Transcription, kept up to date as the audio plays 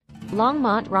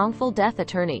Longmont wrongful death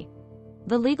attorney.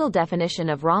 The legal definition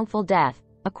of wrongful death,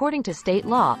 according to state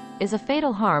law, is a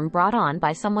fatal harm brought on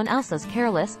by someone else's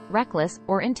careless, reckless,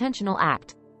 or intentional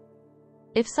act.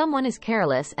 If someone is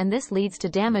careless and this leads to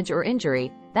damage or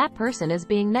injury, that person is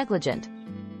being negligent.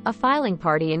 A filing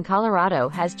party in Colorado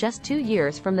has just 2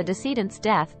 years from the decedent's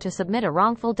death to submit a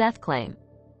wrongful death claim.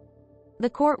 The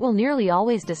court will nearly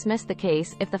always dismiss the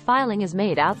case if the filing is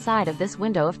made outside of this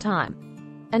window of time.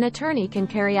 An attorney can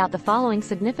carry out the following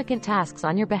significant tasks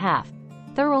on your behalf: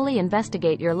 thoroughly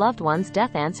investigate your loved one's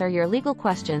death, answer your legal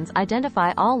questions,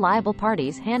 identify all liable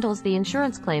parties, handles the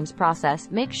insurance claims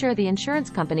process, make sure the insurance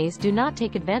companies do not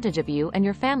take advantage of you and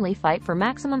your family, fight for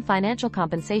maximum financial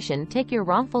compensation, take your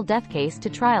wrongful death case to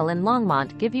trial in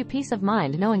Longmont, give you peace of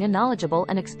mind knowing a knowledgeable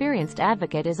and experienced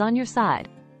advocate is on your side.